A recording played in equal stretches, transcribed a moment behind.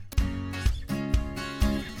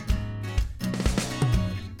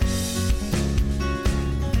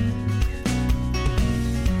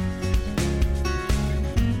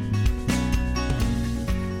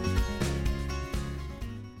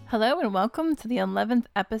Hello and welcome to the 11th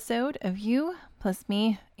episode of You plus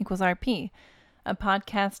Me equals RP, a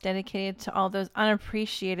podcast dedicated to all those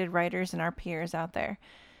unappreciated writers and RPers out there.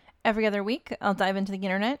 Every other week, I'll dive into the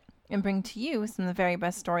internet and bring to you some of the very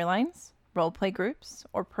best storylines, roleplay groups,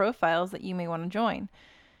 or profiles that you may want to join.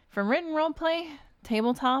 From written roleplay,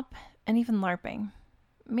 tabletop, and even LARPing.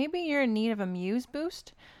 Maybe you're in need of a muse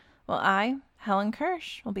boost? Well, I, Helen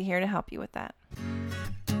Kirsch, will be here to help you with that.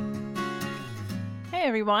 Hey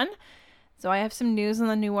everyone! So I have some news on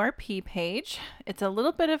the new RP page. It's a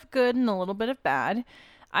little bit of good and a little bit of bad.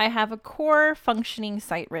 I have a core functioning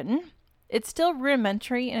site written. It's still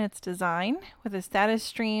rudimentary in its design, with a status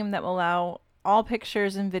stream that will allow all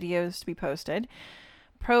pictures and videos to be posted,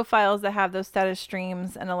 profiles that have those status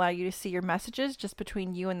streams and allow you to see your messages just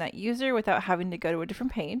between you and that user without having to go to a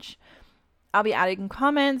different page. I'll be adding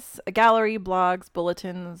comments, a gallery, blogs,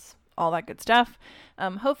 bulletins, all that good stuff,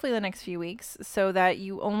 hopefully in the next few weeks, so that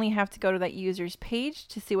you only have to go to that user's page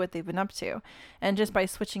to see what they've been up to, and just by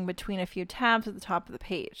switching between a few tabs at the top of the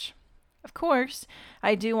page. Of course,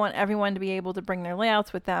 I do want everyone to be able to bring their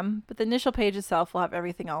layouts with them, but the initial page itself will have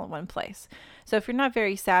everything all in one place. So if you're not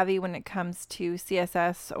very savvy when it comes to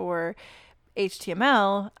CSS or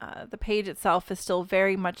HTML, the page itself is still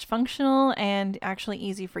very much functional and actually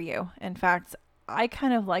easy for you. In fact, I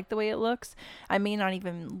kind of like the way it looks. I may not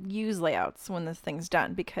even use layouts when this thing's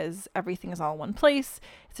done because everything is all in one place.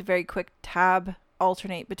 It's a very quick tab,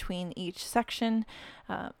 alternate between each section,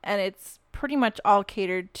 and it's pretty much all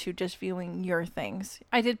catered to just viewing your things.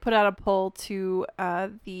 I did put out a poll to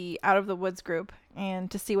the Out of the Woods group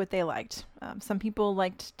and to see what they liked. Some people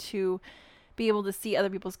liked to be able to see other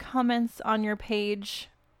people's comments on your page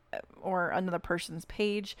or another person's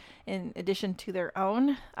page in addition to their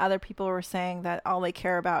own. Other people were saying that all they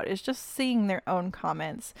care about is just seeing their own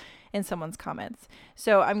comments in someone's comments.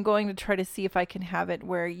 So I'm going to try to see if I can have it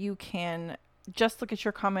where you can just look at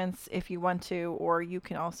your comments if you want to, or you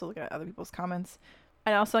can also look at other people's comments.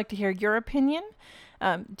 I'd also like to hear your opinion.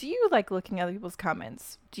 Do you like looking at other people's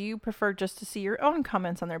comments? Do you prefer just to see your own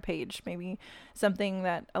comments on their page? Maybe something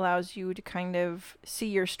that allows you to kind of see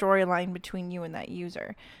your storyline between you and that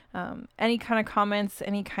user. Any kind of comments,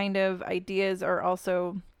 any kind of ideas are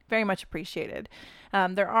also very much appreciated.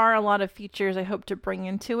 There are a lot of features I hope to bring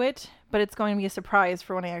into it, but it's going to be a surprise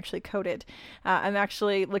for when I actually code it. I'm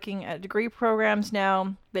actually looking at degree programs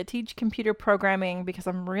now that teach computer programming because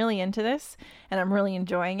I'm really into this and I'm really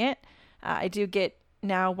enjoying it. I do get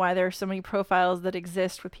now why there are so many profiles that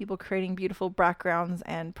exist with people creating beautiful backgrounds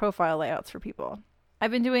and profile layouts for people. I've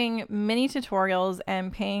been doing mini tutorials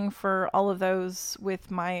and paying for all of those with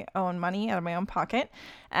my own money out of my own pocket.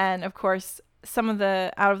 And of course, some of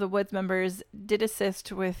the Out of the Woods members did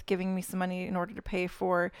assist with giving me some money in order to pay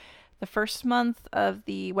for the first month of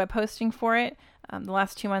the web hosting for it. The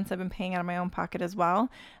last 2 months I've been paying out of my own pocket as well.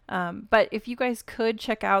 But if you guys could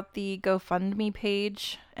check out the GoFundMe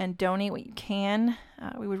page and donate what you can,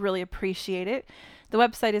 we would really appreciate it. The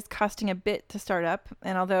website is costing a bit to start up,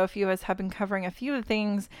 and although a few of us have been covering a few of the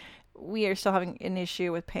things, we are still having an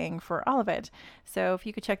issue with paying for all of it. So if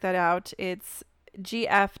you could check that out, it's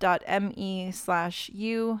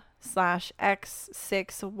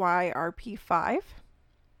gf.me/u/x6yrp5.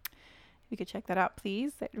 You could check that out,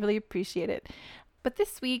 please. I'd really appreciate it. But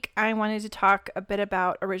this week, I wanted to talk a bit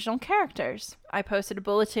about original characters. I posted a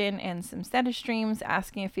bulletin and some status streams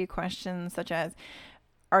asking a few questions such as,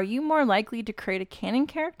 are you more likely to create a canon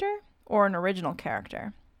character or an original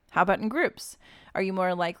character? How about in groups? Are you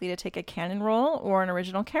more likely to take a canon role or an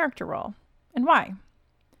original character role? And why?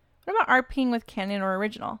 What about RPing with canon or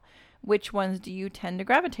original? Which ones do you tend to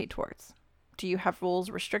gravitate towards? Do you have rules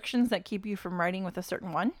restrictions that keep you from writing with a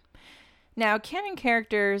certain one? Now, canon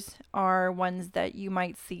characters are ones that you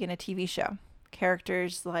might see in a TV show.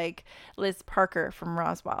 Characters like Liz Parker from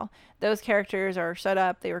Roswell. Those characters are set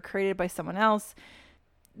up, they were created by someone else.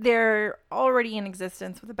 They're already in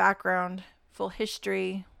existence with a background, full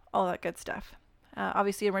history, all that good stuff.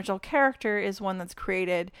 Obviously, an original character is one that's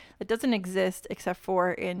created that doesn't exist except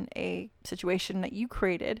for in a situation that you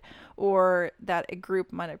created or that a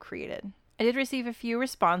group might have created. I did receive a few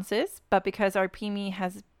responses, but because RPME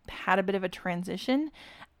has had a bit of a transition,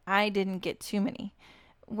 I didn't get too many.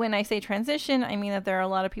 When I say transition, I mean that there are a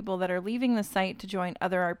lot of people that are leaving the site to join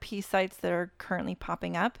other RP sites that are currently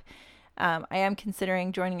popping up. I am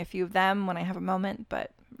considering joining a few of them when I have a moment,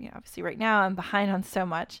 but obviously right now I'm behind on so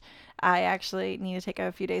much. I actually need to take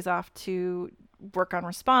a few days off to work on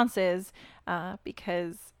responses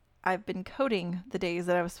because I've been coding the days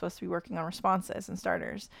that I was supposed to be working on responses and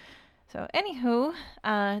starters. So anywho,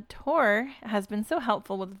 Tor has been so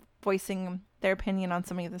helpful with voicing their opinion on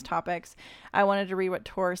some of these topics, I wanted to read what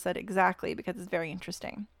Tor said exactly because it's very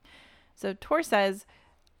interesting. So Tor says,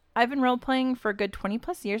 I've been role-playing for a good 20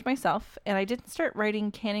 plus years myself, and I didn't start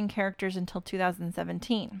writing canon characters until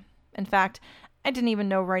 2017. In fact, I didn't even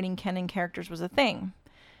know writing canon characters was a thing,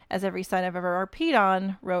 as every site I've ever RP'd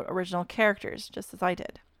on wrote original characters, just as I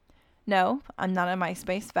did. No, I'm not a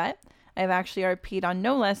MySpace vet. I've actually RP'd on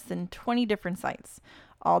no less than 20 different sites.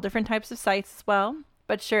 All different types of sites as well,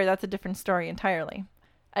 but sure, that's a different story entirely.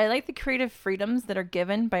 I like the creative freedoms that are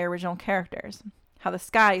given by original characters, how the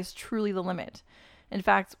sky is truly the limit. In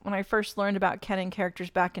fact, when I first learned about canon characters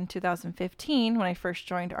back in 2015, when I first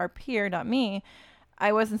joined RPer.me,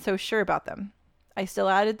 I wasn't so sure about them. I still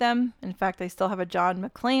added them. In fact, I still have a John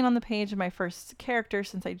McClane on the page of my first character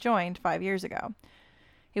since I joined 5 years ago.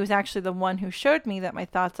 He was actually the one who showed me that my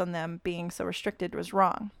thoughts on them being so restricted was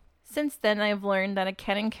wrong. Since then, I have learned that a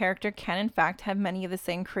canon character can in fact have many of the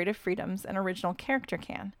same creative freedoms an original character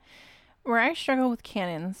can. Where I struggle with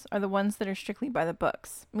canons are the ones that are strictly by the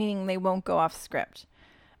books, meaning they won't go off script.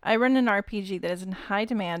 I run an RPG that is in high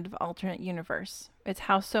demand of alternate universe. It's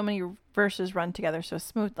how so many verses run together so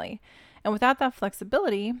smoothly. And without that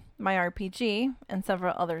flexibility, my RPG, and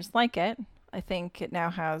several others like it, I think it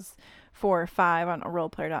now has 4 or 5 on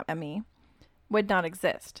roleplayer.me, would not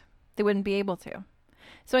exist. They wouldn't be able to.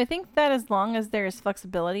 So I think that as long as there is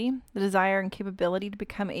flexibility, the desire and capability to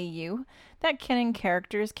become AU, that canon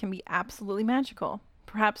characters can be absolutely magical.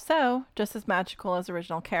 Perhaps so, just as magical as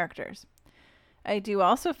original characters. I do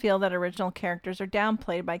also feel that original characters are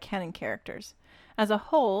downplayed by canon characters. As a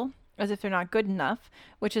whole, as if they're not good enough,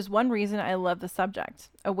 which is one reason I love the subject,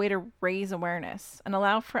 a way to raise awareness and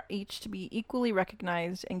allow for each to be equally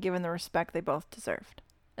recognized and given the respect they both deserved.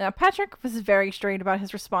 Now, Patrick was very straight about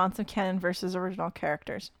his response of canon versus original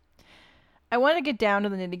characters. I want to get down to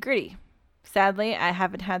the nitty-gritty. Sadly, I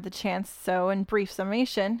haven't had the chance, so in brief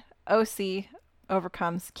summation, OC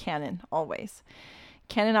overcomes canon always.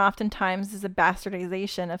 Canon oftentimes is a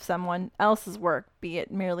bastardization of someone else's work, be it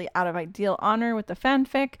merely out of ideal honor with the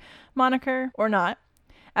fanfic moniker or not.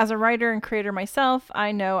 As a writer and creator myself,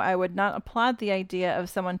 I know I would not applaud the idea of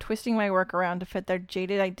someone twisting my work around to fit their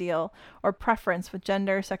jaded ideal or preference with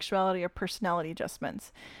gender, sexuality, or personality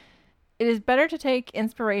adjustments. It is better to take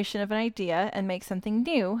inspiration of an idea and make something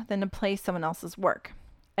new than to play someone else's work.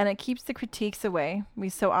 And it keeps the critiques away we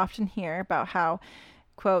so often hear about how,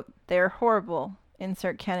 quote, they're horrible,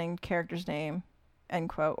 insert canon character's name, end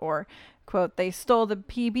quote, or, quote, they stole the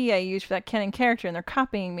PB I used for that canon character and they're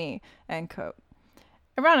copying me, end quote.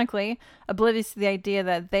 Ironically, oblivious to the idea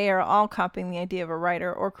that they are all copying the idea of a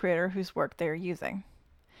writer or creator whose work they are using.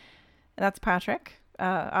 And that's Patrick.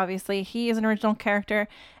 Obviously, he is an original character,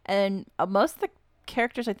 and most of the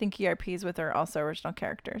characters I think he RPs with are also original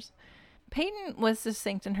characters. Peyton was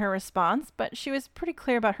succinct in her response, but she was pretty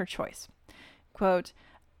clear about her choice. Quote,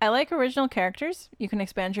 I like original characters. You can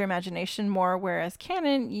expand your imagination more, whereas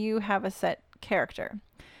canon, you have a set character.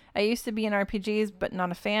 I used to be in RPGs, but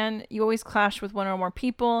not a fan. You always clash with one or more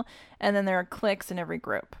people, and then there are cliques in every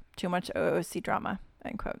group. Too much OOC drama,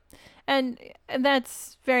 end quote. And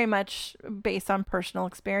that's very much based on personal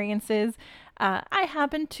experiences. I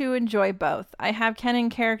happen to enjoy both. I have canon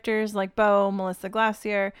characters like Beau, Melissa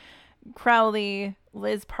Glacier, Crowley,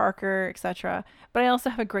 Liz Parker, etc. But I also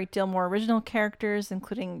have a great deal more original characters,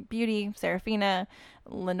 including Beauty, Seraphina,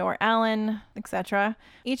 Lenore Allen, etc.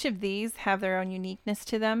 Each of these have their own uniqueness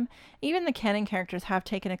to them. Even the canon characters have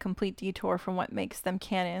taken a complete detour from what makes them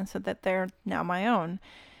canon so that they're now my own.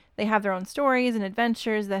 They have their own stories and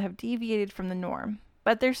adventures that have deviated from the norm.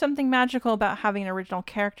 But there's something magical about having an original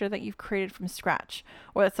character that you've created from scratch,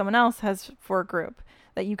 or that someone else has for a group,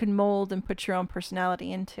 that you can mold and put your own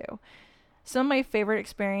personality into. Some of my favorite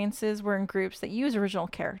experiences were in groups that use original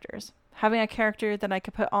characters. Having a character that I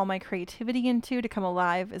could put all my creativity into to come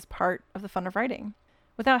alive is part of the fun of writing.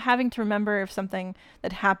 Without having to remember if something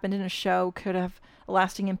that happened in a show could have a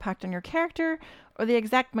lasting impact on your character, or the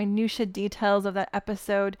exact minutiae details of that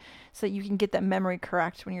episode so that you can get that memory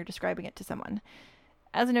correct when you're describing it to someone.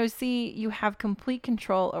 As an OC, you have complete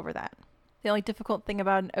control over that. The only difficult thing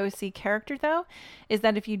about an OC character, though, is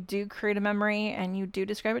that if you do create a memory and you do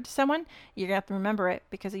describe it to someone, you're going to have to remember it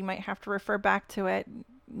because you might have to refer back to it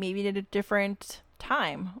maybe at a different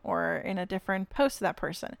time or in a different post to that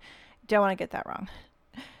person. Don't want to get that wrong.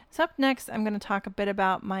 So up next, I'm going to talk a bit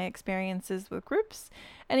about my experiences with groups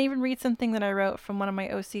and even read something that I wrote from one of my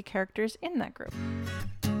OC characters in that group.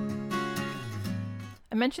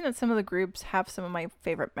 I mentioned that some of the groups have some of my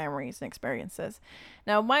favorite memories and experiences.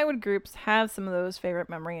 Now, why would groups have some of those favorite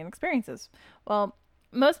memory and experiences? Well,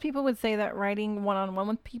 Most people would say that writing one-on-one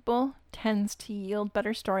with people tends to yield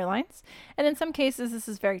better storylines, and in some cases this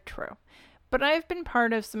is very true. But I've been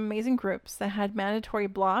part of some amazing groups that had mandatory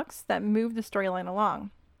blocks that move the storyline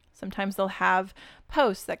along. Sometimes they'll have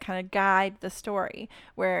posts that kind of guide the story,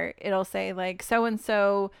 where it'll say like so and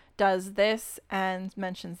so does this and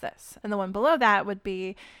mentions this. And the one below that would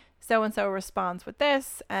be so and so responds with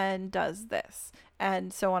this and does this,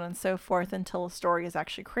 and so on and so forth until a story is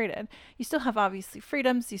actually created. You still have obviously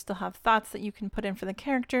freedoms, you still have thoughts that you can put in for the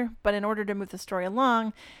character, but in order to move the story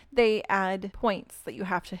along, they add points that you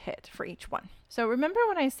have to hit for each one. So remember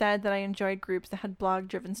when I said that I enjoyed groups that had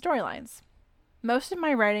blog-driven storylines? Most of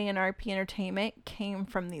my writing in RP entertainment came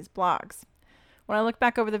from these blogs. When I look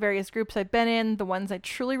back over the various groups I've been in, the ones I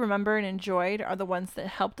truly remember and enjoyed are the ones that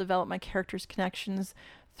helped develop my characters' connections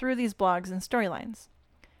through these blogs and storylines.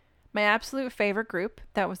 My absolute favorite group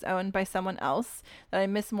that was owned by someone else that I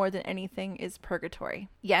miss more than anything is Purgatory.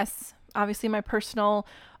 Yes, obviously my personal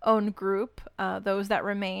own group, Those That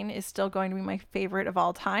Remain, is still going to be my favorite of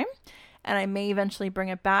all time, and I may eventually bring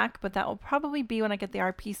it back, but that will probably be when I get the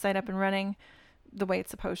RP site up and running the way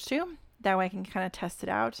it's supposed to. That way I can kind of test it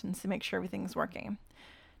out and to make sure everything's working.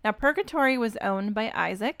 Now, Purgatory was owned by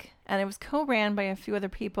Isaac, and it was co-ran by a few other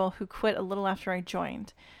people who quit a little after I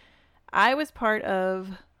joined. I was part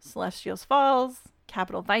of Celestials Falls,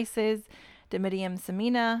 Capital Vices, Domitium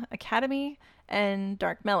Semina Academy, and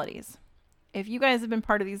Dark Melodies. If you guys have been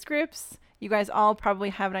part of these groups, you guys all probably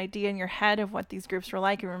have an idea in your head of what these groups were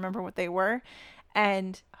like and remember what they were,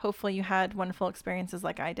 and hopefully you had wonderful experiences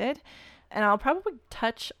like I did. And I'll probably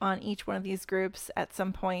touch on each one of these groups at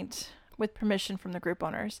some point with permission from the group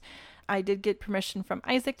owners. I did get permission from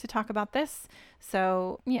Isaac to talk about this,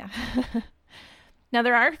 so yeah. Now,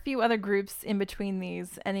 there are a few other groups in between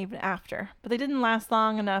these and even after, but they didn't last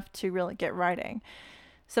long enough to really get writing.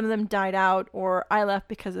 Some of them died out, or I left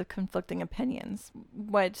because of conflicting opinions.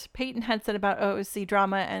 What Peyton had said about OOC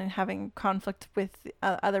drama and having conflict with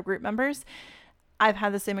other group members, I've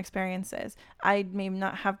had the same experiences. I may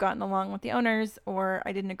not have gotten along with the owners, or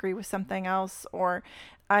I didn't agree with something else, or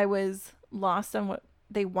I was lost on what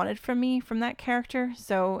they wanted from me from that character.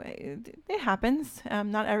 So it happens.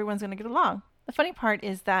 Not everyone's going to get along. The funny part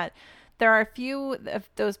is that there are a few of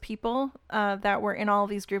those people that were in all of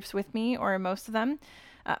these groups with me, or most of them.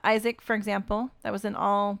 Isaac, for example, that was in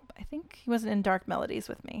all, I think he wasn't in Dark Melodies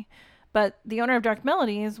with me. But the owner of Dark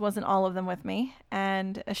Melodies was in all of them with me,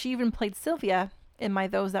 and she even played Sylvia in my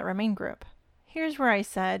Those That Remain group. Here's where I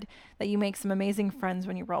said that you make some amazing friends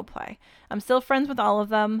when you roleplay. I'm still friends with all of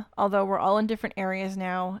them, although we're all in different areas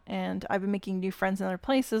now, and I've been making new friends in other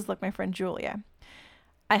places, like my friend Julia.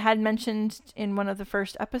 I had mentioned in one of the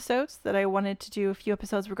first episodes that I wanted to do a few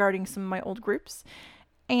episodes regarding some of my old groups,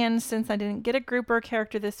 and since I didn't get a group or a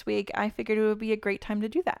character this week, I figured it would be a great time to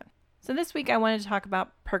do that. So this week I wanted to talk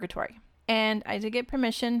about Purgatory, and I did get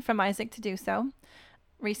permission from Isaac to do so.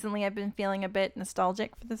 Recently, I've been feeling a bit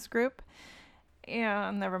nostalgic for this group. Yeah,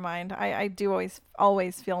 never mind. I do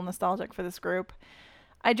always feel nostalgic for this group.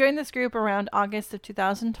 I joined this group around August of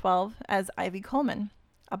 2012 as Ivy Coleman,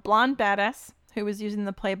 a blonde badass who was using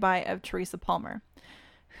the play-by of Teresa Palmer,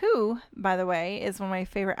 who, by the way, is one of my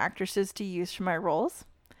favorite actresses to use for my roles.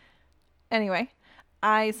 Anyway,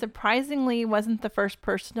 I surprisingly wasn't the first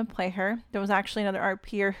person to play her. There was actually another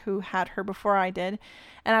RPer who had her before I did,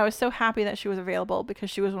 and I was so happy that she was available because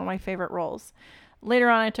she was one of my favorite roles. Later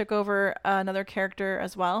on, I took over another character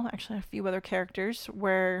as well, actually a few other characters,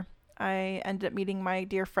 where I ended up meeting my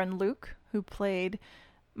dear friend Luke, who played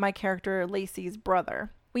my character Lacey's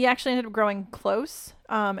brother. We actually ended up growing close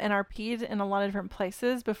and RP'd in a lot of different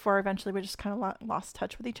places before eventually we just kind of lost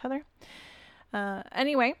touch with each other.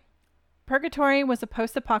 Anyway, Purgatory was a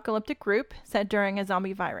post-apocalyptic group set during a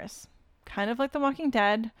zombie virus, kind of like The Walking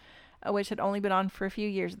Dead, which had only been on for a few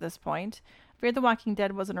years at this point. Fear the Walking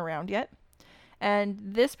Dead wasn't around yet. And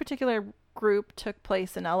this particular group took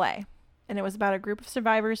place in LA, and it was about a group of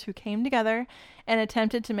survivors who came together and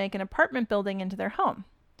attempted to make an apartment building into their home.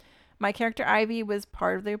 My character Ivy was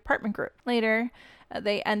part of the apartment group. Later,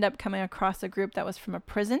 they end up coming across a group that was from a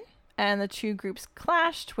prison, and the two groups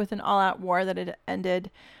clashed with an all-out war that had ended,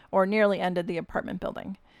 or nearly ended, the apartment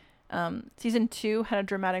building. Season 2 had a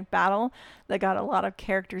dramatic battle that got a lot of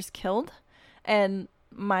characters killed, and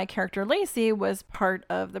my character Lacey was part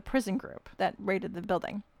of the prison group that raided the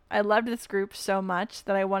building. I loved this group so much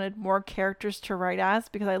that I wanted more characters to write as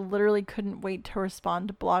because I literally couldn't wait to respond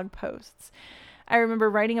to blog posts. I remember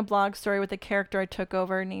writing a blog story with a character I took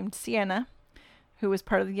over named Sienna, who was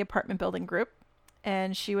part of the apartment building group,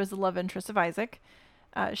 and she was the love interest of Isaac.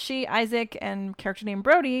 She, Isaac, and a character named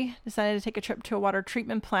Brody decided to take a trip to a water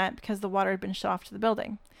treatment plant because the water had been shut off to the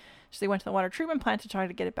building. So they went to the water treatment plant to try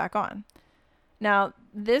to get it back on. Now,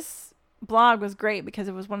 this blog was great because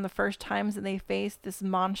it was one of the first times that they faced this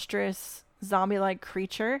monstrous zombie-like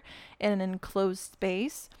creature in an enclosed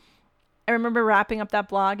space. I remember wrapping up that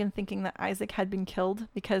blog and thinking that Isaac had been killed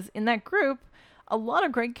because in that group, a lot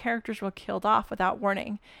of great characters were killed off without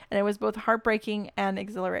warning, and it was both heartbreaking and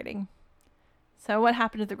exhilarating. So what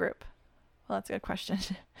happened to the group? Well, that's a good question.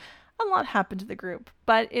 A lot happened to the group,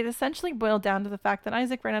 but it essentially boiled down to the fact that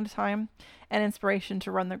Isaac ran out of time and inspiration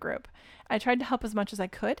to run the group. I tried to help as much as I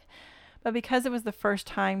could, but because it was the first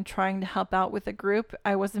time trying to help out with a group,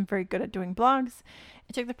 I wasn't very good at doing blogs.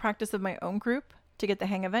 It took the practice of my own group to get the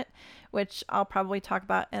hang of it, which I'll probably talk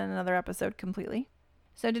about in another episode completely.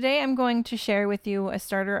 So today I'm going to share with you a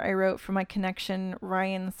starter I wrote for my connection,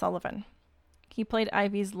 Ryan Sullivan. He played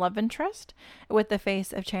Ivy's love interest with the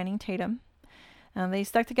face of Channing Tatum. They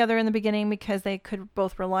stuck together in the beginning because they could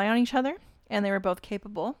both rely on each other and they were both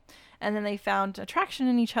capable. And then they found attraction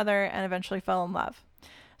in each other and eventually fell in love.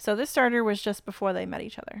 So this starter was just before they met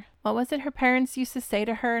each other. What was it her parents used to say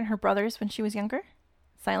to her and her brothers when she was younger?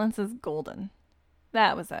 Silence is golden.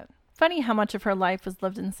 That was it. Funny how much of her life was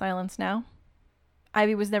lived in silence now.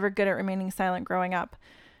 Ivy was never good at remaining silent growing up.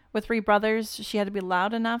 With 3 brothers, she had to be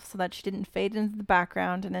loud enough so that she didn't fade into the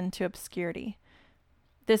background and into obscurity.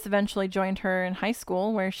 This eventually joined her in high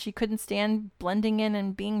school, where she couldn't stand blending in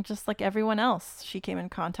and being just like everyone else she came in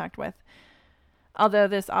contact with. Although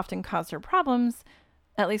this often caused her problems,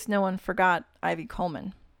 at least no one forgot Ivy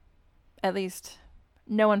Coleman. At least,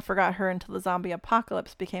 no one forgot her until the zombie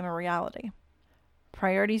apocalypse became a reality.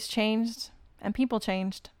 Priorities changed, and people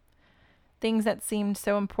changed. Things that seemed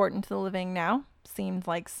so important to the living now seemed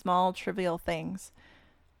like small, trivial things.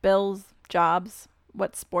 Bills, jobs,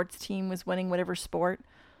 what sports team was winning whatever sport.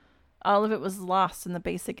 All of it was lost in the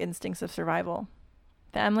basic instincts of survival.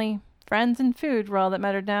 Family, friends, and food were all that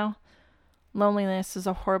mattered now. Loneliness is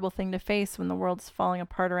a horrible thing to face when the world's falling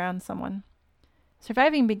apart around someone.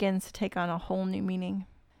 Surviving begins to take on a whole new meaning.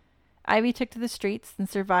 Ivy took to the streets and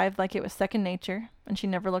survived like it was second nature, and she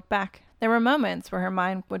never looked back. There were moments where her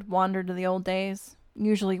mind would wander to the old days,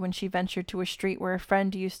 usually when she ventured to a street where a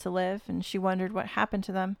friend used to live and she wondered what happened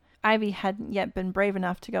to them. Ivy hadn't yet been brave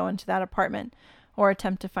enough to go into that apartment or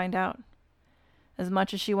attempt to find out. As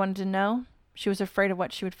much as she wanted to know, she was afraid of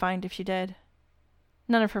what she would find if she did.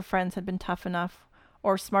 None of her friends had been tough enough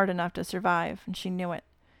or smart enough to survive, and she knew it.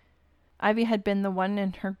 Ivy had been the one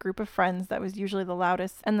in her group of friends that was usually the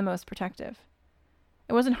loudest and the most protective.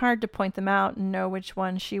 It wasn't hard to point them out and know which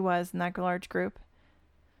one she was in that large group.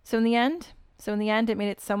 So in the end, it made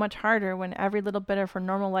it so much harder when every little bit of her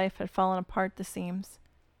normal life had fallen apart at the seams.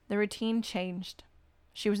 The routine changed.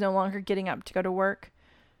 She was no longer getting up to go to work,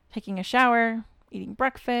 taking a shower, eating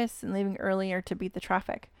breakfast, and leaving earlier to beat the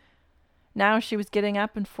traffic. Now she was getting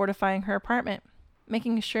up and fortifying her apartment,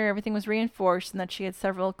 making sure everything was reinforced and that she had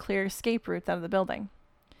several clear escape routes out of the building.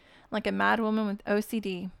 Like a mad woman with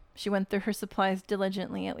OCD, she went through her supplies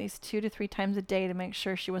diligently at least 2 to 3 times a day to make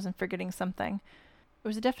sure she wasn't forgetting something. It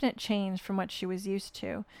was a definite change from what she was used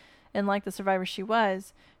to, and like the survivor she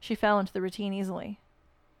was, she fell into the routine easily.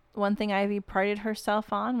 One thing Ivy prided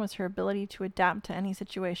herself on was her ability to adapt to any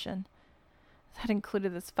situation. That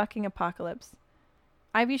included this fucking apocalypse.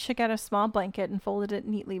 Ivy shook out a small blanket and folded it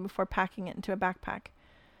neatly before packing it into a backpack.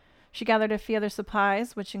 She gathered a few other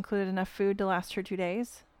supplies, which included enough food to last her 2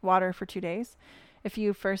 days, water for 2 days, a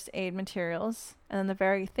few first aid materials, and then the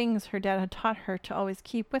very things her dad had taught her to always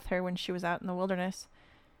keep with her when she was out in the wilderness.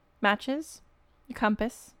 Matches, a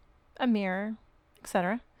compass, a mirror,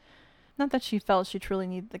 etc. Not that she felt she truly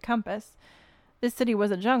needed the compass. This city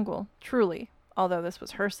was a jungle, truly, although this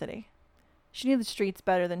was her city. She knew the streets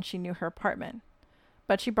better than she knew her apartment,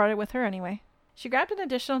 but she brought it with her anyway. She grabbed an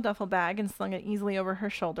additional duffel bag and slung it easily over her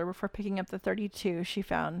shoulder before picking up the .32 she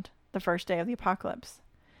found the first day of the apocalypse.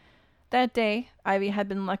 That day, Ivy had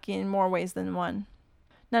been lucky in more ways than one.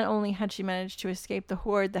 Not only had she managed to escape the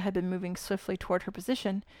horde that had been moving swiftly toward her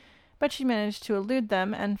position, but she managed to elude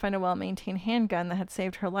them and find a well-maintained handgun that had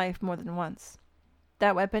saved her life more than once.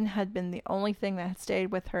 That weapon had been the only thing that had stayed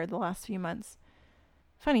with her the last few months.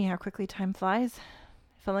 Funny how quickly time flies.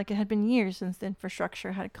 It felt like it had been years since the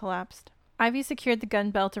infrastructure had collapsed. Ivy secured the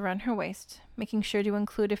gun belt around her waist, making sure to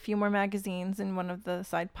include a few more magazines in one of the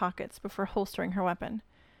side pockets before holstering her weapon.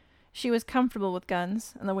 She was comfortable with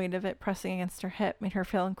guns, and the weight of it pressing against her hip made her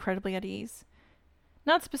feel incredibly at ease.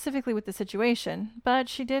 Not specifically with the situation, but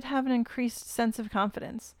she did have an increased sense of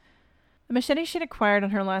confidence. The machete she'd acquired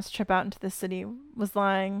on her last trip out into the city was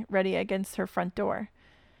lying ready against her front door.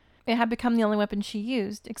 It had become the only weapon she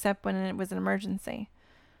used, except when it was an emergency.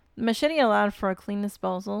 The machete allowed for a clean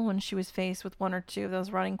disposal when she was faced with one or two of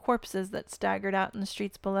those rotting corpses that staggered out in the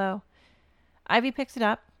streets below. Ivy picked it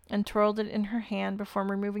up and twirled it in her hand before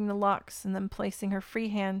removing the locks and then placing her free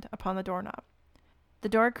hand upon the doorknob. The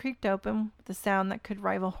door creaked open with a sound that could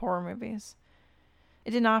rival horror movies.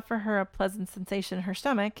 It didn't offer her a pleasant sensation in her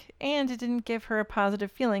stomach, and it didn't give her a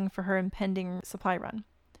positive feeling for her impending supply run.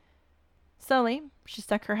 Slowly, she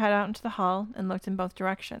stuck her head out into the hall and looked in both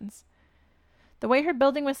directions. The way her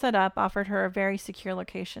building was set up offered her a very secure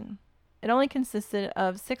location. It only consisted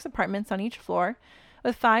of 6 apartments on each floor,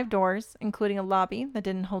 with 5 doors, including a lobby that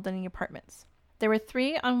didn't hold any apartments. There were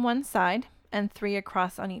 3 on one side and 3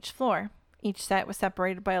 across on each floor. Each set was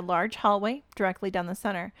separated by a large hallway directly down the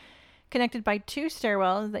center, connected by 2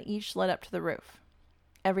 stairwells that each led up to the roof.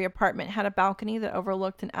 Every apartment had a balcony that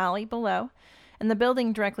overlooked an alley below and the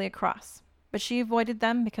building directly across, but she avoided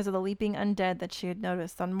them because of the leaping undead that she had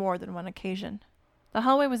noticed on more than one occasion. The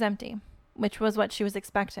hallway was empty, which was what she was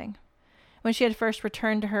expecting. When she had first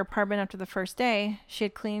returned to her apartment after the first day, she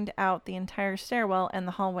had cleaned out the entire stairwell and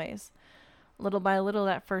the hallways. Little by little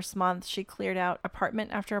that first month, she cleared out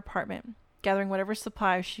apartment after apartment, gathering whatever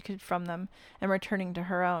supplies she could from them and returning to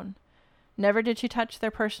her own. Never did she touch their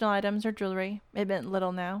personal items or jewelry. It meant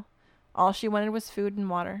little now. All she wanted was food and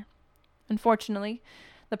water. Unfortunately,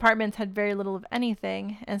 the apartments had very little of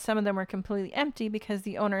anything, and some of them were completely empty because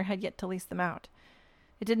the owner had yet to lease them out.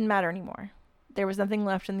 It didn't matter anymore. There was nothing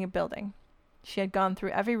left in the building. She had gone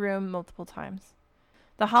through every room multiple times.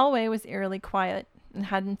 The hallway was eerily quiet and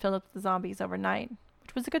hadn't filled up with the zombies overnight,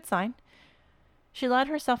 which was a good sign. She allowed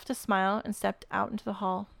herself to smile and stepped out into the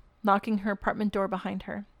hall, locking her apartment door behind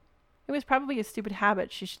her. It was probably a stupid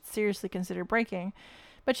habit she should seriously consider breaking,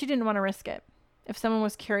 but she didn't want to risk it. If someone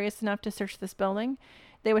was curious enough to search this building,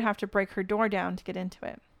 they would have to break her door down to get into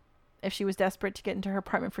it. If she was desperate to get into her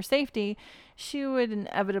apartment for safety, she would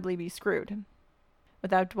inevitably be screwed.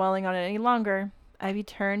 Without dwelling on it any longer, Ivy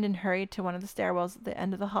turned and hurried to one of the stairwells at the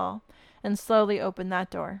end of the hall, and slowly opened that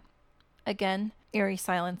door. Again, eerie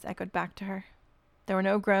silence echoed back to her. There were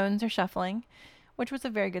no groans or shuffling, which was a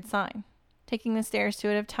very good sign. Taking the stairs 2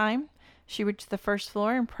 at a time, she reached the first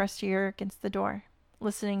floor and pressed her ear against the door,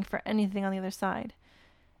 listening for anything on the other side,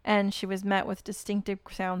 and she was met with distinctive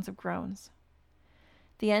sounds of groans.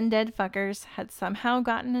 The undead fuckers had somehow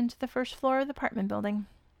gotten into the first floor of the apartment building.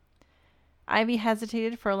 Ivy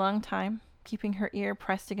hesitated for a long time, keeping her ear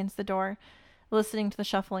pressed against the door, listening to the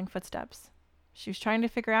shuffling footsteps. She was trying to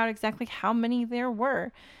figure out exactly how many there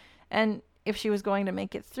were, and if she was going to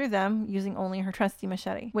make it through them using only her trusty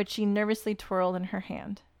machete, which she nervously twirled in her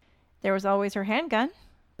hand. There was always her handgun,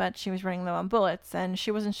 but she was running low on bullets, and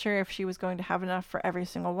she wasn't sure if she was going to have enough for every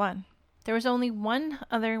single one. There was only one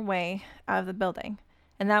other way out of the building,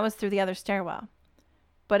 and that was through the other stairwell.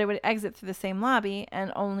 But it would exit through the same lobby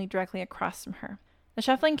and only directly across from her. The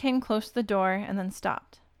shuffling came close to the door and then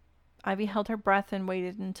stopped. Ivy held her breath and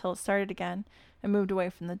waited until it started again and moved away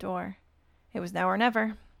from the door. It was now or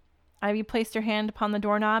never. Ivy placed her hand upon the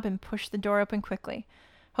doorknob and pushed the door open quickly,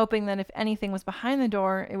 hoping that if anything was behind the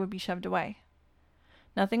door, it would be shoved away.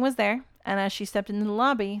 Nothing was there, and as she stepped into the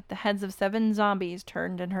lobby, the heads of 7 zombies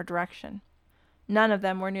turned in her direction. None of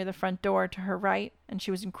them were near the front door to her right, and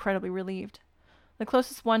she was incredibly relieved. The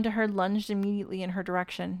closest one to her lunged immediately in her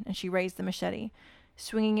direction, and she raised the machete,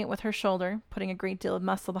 swinging it with her shoulder, putting a great deal of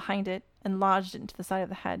muscle behind it, and lodged it into the side of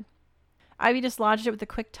the head. Ivy dislodged it with a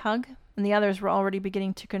quick tug, and the others were already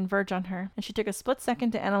beginning to converge on her, and she took a split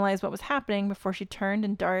second to analyze what was happening before she turned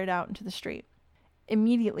and darted out into the street.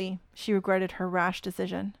 Immediately, she regretted her rash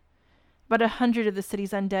decision. About 100 of the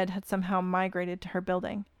city's undead had somehow migrated to her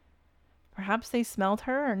building. Perhaps they smelled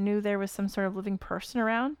her or knew there was some sort of living person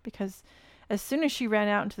around, because as soon as she ran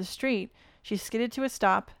out into the street, she skidded to a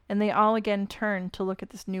stop, and they all again turned to look at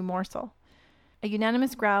this new morsel. A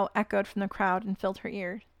unanimous growl echoed from the crowd and filled her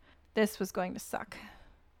ears. This was going to suck.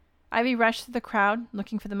 Ivy rushed through the crowd,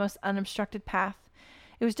 looking for the most unobstructed path.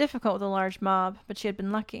 It was difficult with a large mob, but she had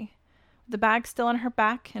been lucky. With the bag still on her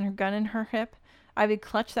back and her gun in her hip, Ivy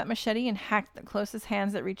clutched that machete and hacked the closest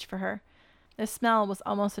hands that reached for her. The smell was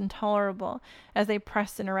almost intolerable as they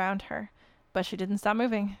pressed in around her, but she didn't stop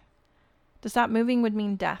moving. To stop moving would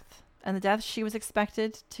mean death, and the death she was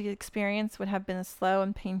expected to experience would have been a slow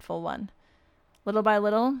and painful one. Little by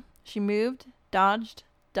little, she moved, dodged,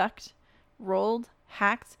 ducked, rolled,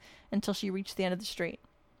 hacked, until she reached the end of the street.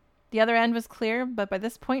 The other end was clear, but by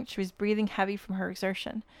this point she was breathing heavy from her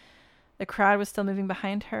exertion. The crowd was still moving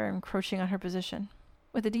behind her, encroaching on her position.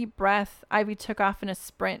 With a deep breath, Ivy took off in a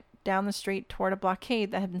sprint down the street toward a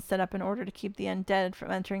blockade that had been set up in order to keep the undead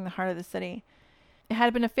from entering the heart of the city. It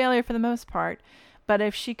had been a failure for the most part, but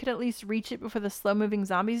if she could at least reach it before the slow-moving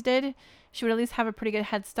zombies did, she would at least have a pretty good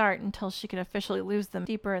head start until she could officially lose them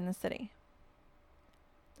deeper in the city.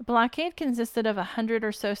 The blockade consisted of 100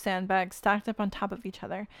 or so sandbags stacked up on top of each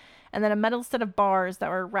other, and then a metal set of bars that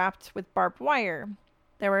were wrapped with barbed wire.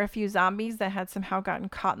 There were a few zombies that had somehow gotten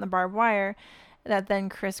caught in the barbed wire that then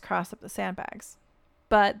crisscrossed up the sandbags,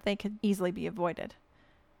 but they could easily be avoided.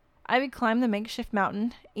 Ivy climbed the makeshift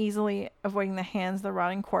mountain, easily avoiding the hands of the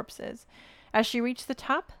rotting corpses. As she reached the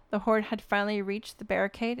top, the horde had finally reached the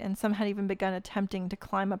barricade, and some had even begun attempting to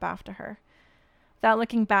climb up after her. Without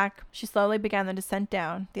looking back, she slowly began the descent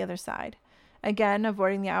down the other side, again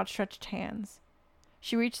avoiding the outstretched hands.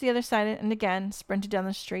 She reached the other side and again sprinted down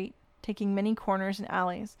the street, taking many corners and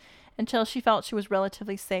alleys, until she felt she was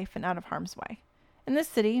relatively safe and out of harm's way. In this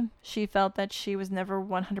city, she felt that she was never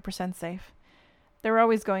 100% safe. There were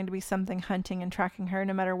always going to be something hunting and tracking her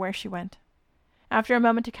no matter where she went. After a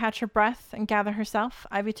moment to catch her breath and gather herself,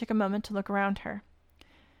 Ivy took a moment to look around her.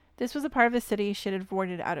 This was a part of the city she had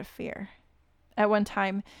avoided out of fear. At one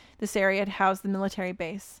time, this area had housed the military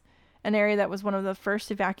base, an area that was one of the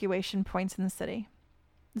first evacuation points in the city.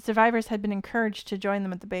 The survivors had been encouraged to join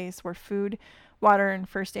them at the base where food, water, and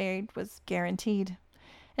first aid was guaranteed,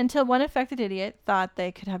 until one affected idiot thought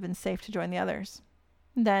they could have been safe to join the others.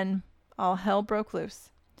 Then, all hell broke loose.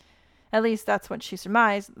 At least that's what she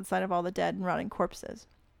surmised at the sight of all the dead and rotting corpses.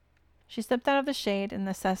 She stepped out of the shade and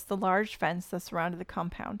assessed the large fence that surrounded the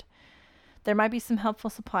compound. There might be some helpful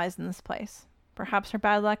supplies in this place. Perhaps her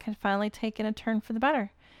bad luck had finally taken a turn for the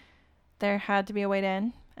better. There had to be a way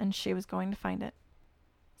in, and she was going to find it.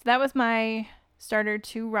 So that was my starter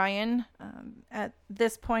to Ryan. At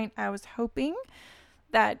this point, I was hoping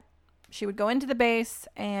that she would go into the base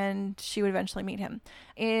and she would eventually meet him.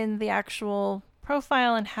 In the actual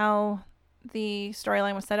profile and how the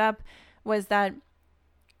storyline was set up was that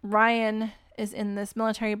Ryan is in this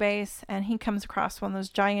military base and he comes across one of those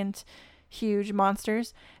giant, huge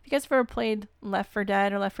monsters. If you guys have ever played Left 4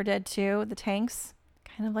 Dead or Left 4 Dead 2, the tanks,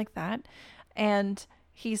 kind of like that. And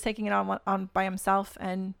he's taking it on by himself,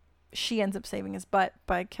 and she ends up saving his butt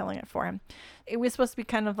by killing it for him. It was supposed to be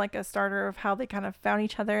kind of like a starter of how they kind of found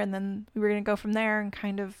each other, and then we were going to go from there and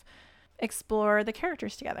kind of explore the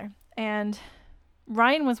characters together. And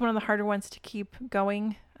Ryan was one of the harder ones to keep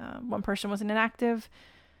going. One person wasn't inactive.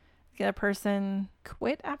 The other person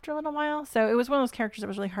quit after a little while. So it was one of those characters that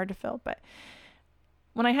was really hard to fill. But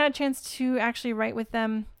when I had a chance to actually write with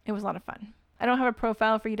them, it was a lot of fun. I don't have a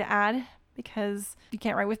profile for you to add because you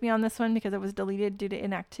can't write with me on this one because it was deleted due to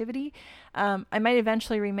inactivity. I might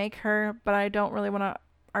eventually remake her, but I don't really want to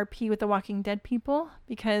RP with the Walking Dead people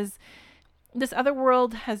because this other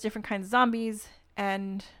world has different kinds of zombies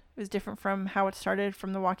and it was different from how it started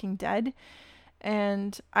from The Walking Dead.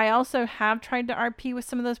 And I also have tried to RP with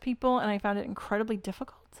some of those people and I found it incredibly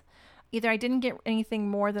difficult. Either I didn't get anything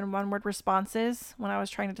more than one-word responses when I was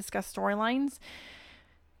trying to discuss storylines,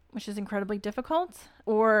 which is incredibly difficult,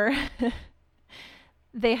 or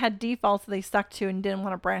they had defaults that they stuck to and didn't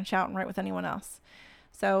want to branch out and write with anyone else.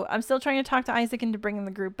 So I'm still trying to talk to Isaac into bringing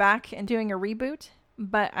the group back and doing a reboot,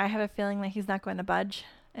 but I have a feeling that he's not going to budge.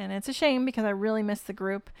 And it's a shame because I really miss the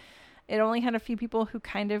group. It only had a few people who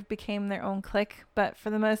kind of became their own clique, but for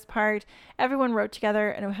the most part, everyone wrote together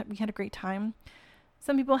and we had a great time.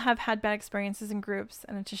 Some people have had bad experiences in groups,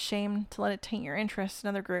 and it's a shame to let it taint your interest in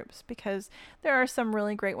other groups because there are some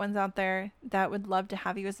really great ones out there that would love to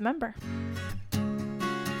have you as a member.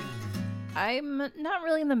 I'm not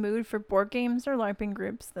really in the mood for board games or LARPing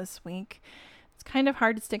groups this week. It's kind of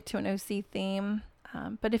hard to stick to an OC theme,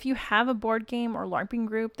 but if you have a board game or LARPing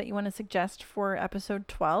group that you want to suggest for episode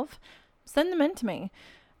 12, send them in to me.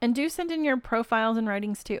 And do send in your profiles and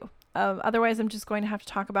writings too. Otherwise, I'm just going to have to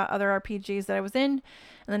talk about other RPGs that I was in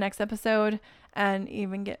the next episode and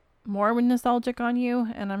even get more nostalgic on you.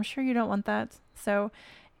 And I'm sure you don't want that. So,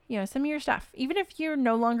 send me your stuff. Even if you're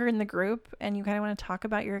no longer in the group and you kind of want to talk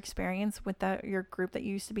about your experience with your group that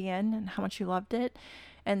you used to be in and how much you loved it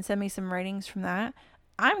and send me some writings from that,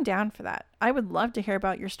 I'm down for that. I would love to hear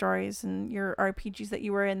about your stories and your RPGs that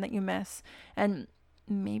you were in that you miss and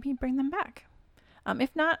maybe bring them back.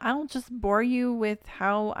 If not, I'll just bore you with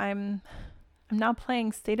how I'm now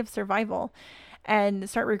playing State of Survival and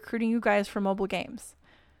start recruiting you guys for mobile games.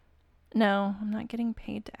 No, I'm not getting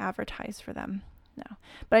paid to advertise for them. No.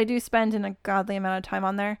 But I do spend an ungodly amount of time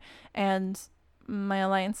on there, and my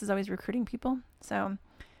alliance is always recruiting people. So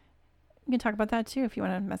you can talk about that too if you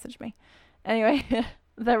want to message me. Anyway,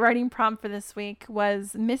 the writing prompt for this week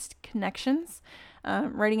was Missed Connections,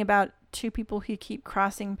 writing about two people who keep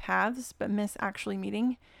crossing paths but miss actually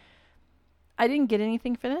meeting. I didn't get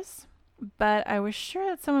anything for this, but I was sure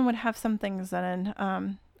that someone would have some things in.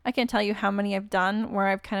 I can't tell you how many I've done where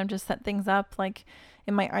I've kind of just set things up like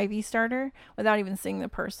in my IV starter without even seeing the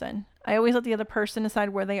person. I always let the other person decide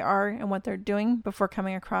where they are and what they're doing before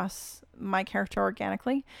coming across my character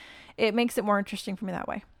organically. It makes it more interesting for me that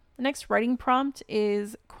way. The next writing prompt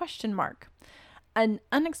is question mark. An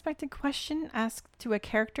unexpected question asked to a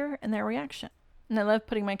character and their reaction. And I love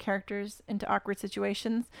putting my characters into awkward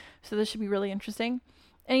situations, so this should be really interesting.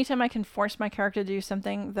 Anytime I can force my character to do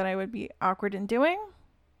something that I would be awkward in doing,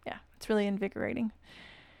 yeah, it's really invigorating.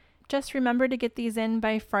 Just remember to get these in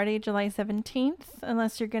by Friday, July 17th.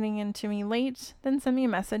 Unless you're getting into me late, then send me a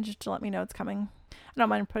message to let me know it's coming. I don't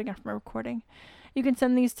mind putting off my recording. You can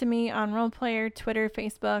send these to me on Roleplayer, Twitter,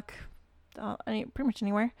 Facebook, pretty much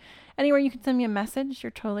anywhere. Anywhere you can send me a message,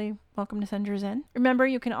 you're totally welcome to send yours in. Remember,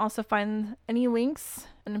 you can also find any links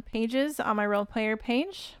and pages on my Roleplayer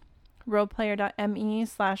page,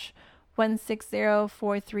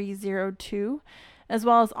 roleplayer.me/1604302, as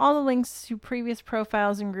well as all the links to previous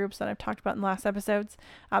profiles and groups that I've talked about in the last episodes.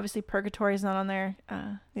 Obviously, Purgatory is not on there.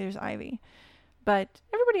 Neither's Ivy. But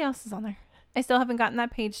everybody else is on there. I still haven't gotten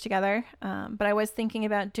that page together, but I was thinking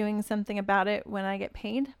about doing something about it when I get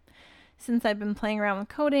paid. Since I've been playing around with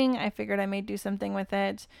coding, I figured I may do something with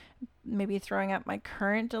it, maybe throwing up my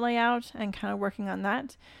current layout and kind of working on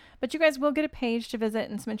that. But you guys will get a page to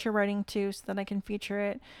visit and submit your writing to so that I can feature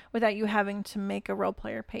it without you having to make a role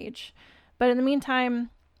player page. But in the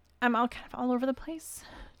meantime, I'm all kind of all over the place,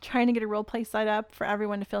 trying to get a role play site up for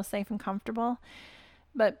everyone to feel safe and comfortable.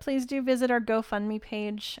 But please do visit our GoFundMe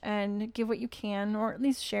page and give what you can, or at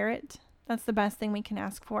least share it. That's the best thing we can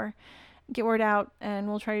ask for. Get word out, and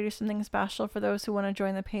we'll try to do something special for those who want to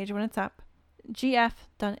join the page when it's up.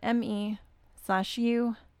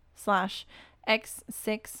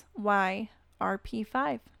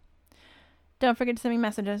 gf.me/u/x6yrp5. Don't forget to send me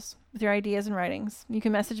messages with your ideas and writings. You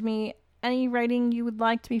can message me any writing you would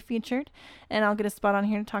like to be featured, and I'll get a spot on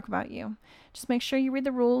here to talk about you. Just make sure you read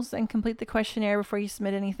the rules and complete the questionnaire before you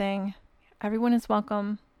submit anything. Everyone is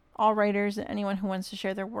welcome, all writers and anyone who wants to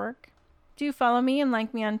share their work. Do follow me and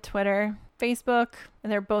like me on Twitter, Facebook,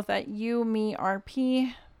 and they're both at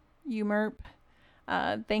UMERP, UMERP.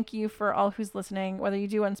 Thank you for all who's listening, whether you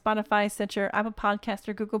do on Spotify, Stitcher, Apple Podcasts,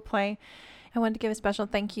 or Google Play. I want to give a special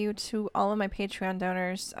thank you to all of my Patreon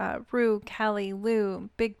donors, Rue, Callie, Lou,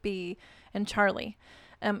 Big B, and Charlie.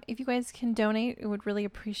 If you guys can donate, I would really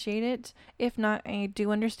appreciate it. If not, I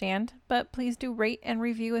do understand, but please do rate and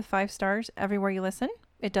review with 5 stars everywhere you listen.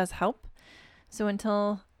 It does help. So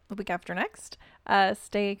until the week after next,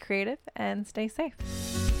 stay creative and stay safe.